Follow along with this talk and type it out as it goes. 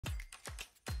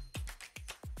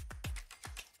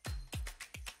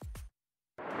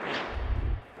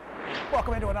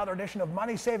Welcome into another edition of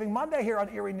Money Saving Monday here on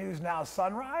Erie News Now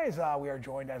Sunrise. We are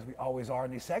joined, as we always are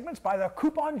in these segments, by the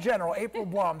Coupon General, April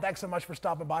Blum. Thanks so much for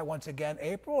stopping by once again,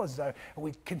 April, as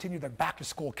we continue the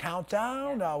back-to-school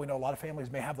countdown. We know a lot of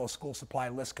families may have those school supply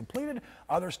lists completed.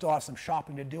 Others still have some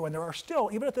shopping to do, and there are still,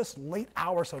 even at this late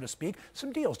hour, so to speak,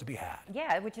 some deals to be had.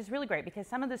 Yeah, which is really great because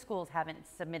some of the schools haven't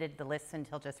submitted the lists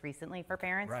until just recently for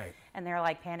parents. Right. And they're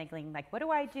like panicking, like, what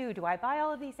do I do? Do I buy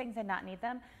all of these things and not need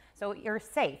them? So you're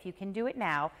safe. You can do it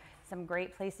now. Some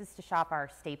great places to shop are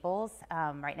Staples.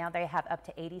 Right now they have up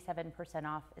to 87%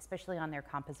 off, especially on their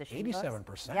composition 87%?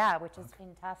 books. Yeah, which is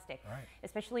fantastic. Right.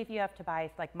 Especially if you have to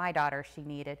buy, like my daughter, she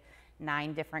needed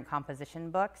 9 different composition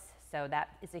books. So that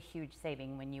is a huge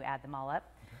saving when you add them all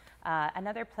up. Okay.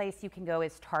 Another place you can go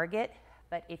is Target.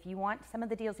 But if you want some of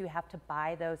the deals, you have to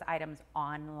buy those items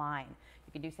online.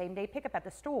 You can do same-day pickup at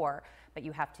the store, but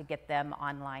you have to get them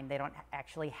online. They don't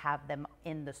actually have them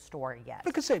in the store yet.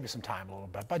 It could save you some time a little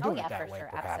bit by doing it that way, sure,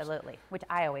 perhaps. absolutely, which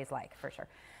I always like, for sure.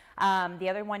 The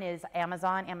other one is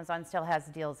Amazon. Amazon still has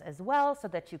deals as well, so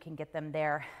that you can get them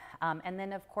there. And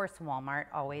then, of course, Walmart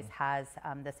always has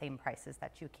the same prices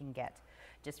that you can get.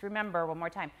 Just remember, one more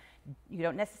time, you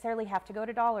don't necessarily have to go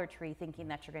to Dollar Tree thinking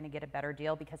that you're going to get a better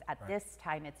deal, because at this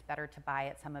time it's better to buy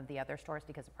at some of the other stores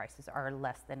because the prices are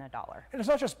less than $1. And it's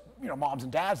not just moms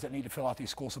and dads that need to fill out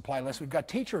these school supply lists. We've got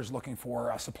teachers looking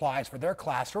for supplies for their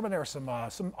classroom, and there are some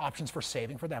options for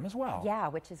saving for them as well. Yeah,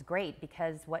 which is great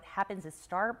because what happens is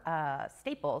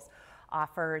Staples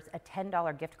offers a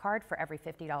 $10 gift card for every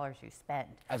 $50 you spend.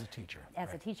 As a teacher.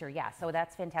 As a teacher, yeah. So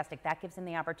that's fantastic. That gives them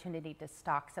the opportunity to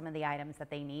stock some of the items that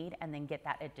they need and then get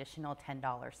that additional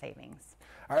 $10 savings.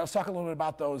 All right, let's talk a little bit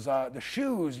about those, the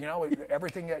shoes,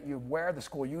 everything that you wear, the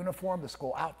school uniform, the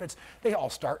school outfits, they all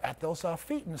start at those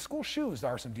feet. And the school shoes,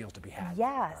 there are some deals to be had.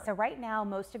 Yeah, so right now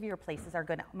most of your places are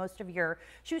most of your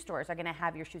shoe stores are gonna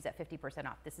have your shoes at 50%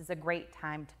 off. This is a great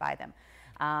time to buy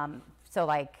them. So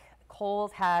like,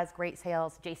 Kohl's has great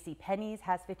sales. JCPenney's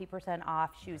has 50%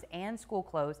 off shoes and school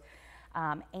clothes,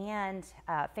 and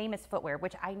Famous Footwear,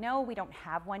 which I know we don't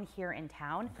have one here in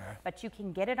town, but you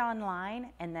can get it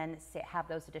online and then have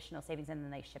those additional savings, and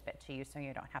then they ship it to you, so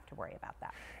you don't have to worry about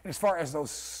that. And as far as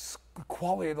those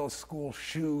quality of those school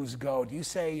shoes go, do you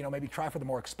say maybe try for the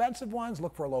more expensive ones,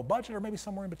 look for a low budget, or maybe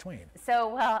somewhere in between?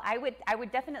 So I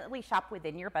would definitely shop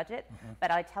within your budget,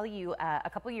 but I tell you, a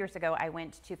couple years ago I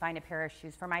went to find a pair of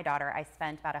shoes for my daughter. I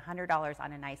spent about $100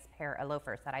 on a nice pair of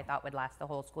loafers that I thought would last the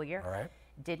whole school year. All right.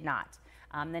 Did not.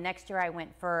 The next year I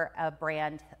went for a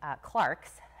brand,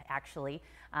 Clark's actually,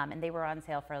 and they were on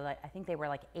sale for I think they were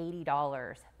like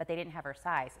 $80, but they didn't have her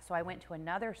size. So I went to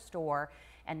another store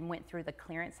and went through the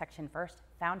clearance section first,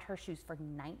 found her shoes for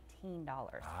 $19,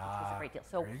 which was a great deal.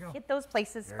 So hit those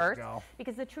places first,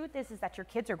 because the truth is that your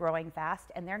kids are growing fast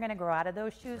and they're gonna grow out of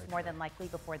those shoes more than likely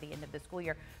before the end of the school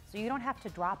year. So you don't have to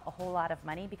drop a whole lot of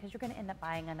money because you're gonna end up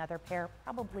buying another pair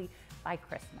probably by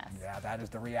Christmas. Yeah, that is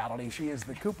the reality. She is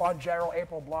the Coupon General,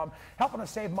 April Blum, helping us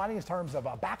save money in terms of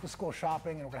back to school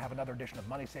shopping, and we're gonna have another edition of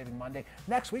Money Saving Monday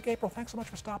next week. April, thanks so much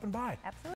for stopping by. Absolutely.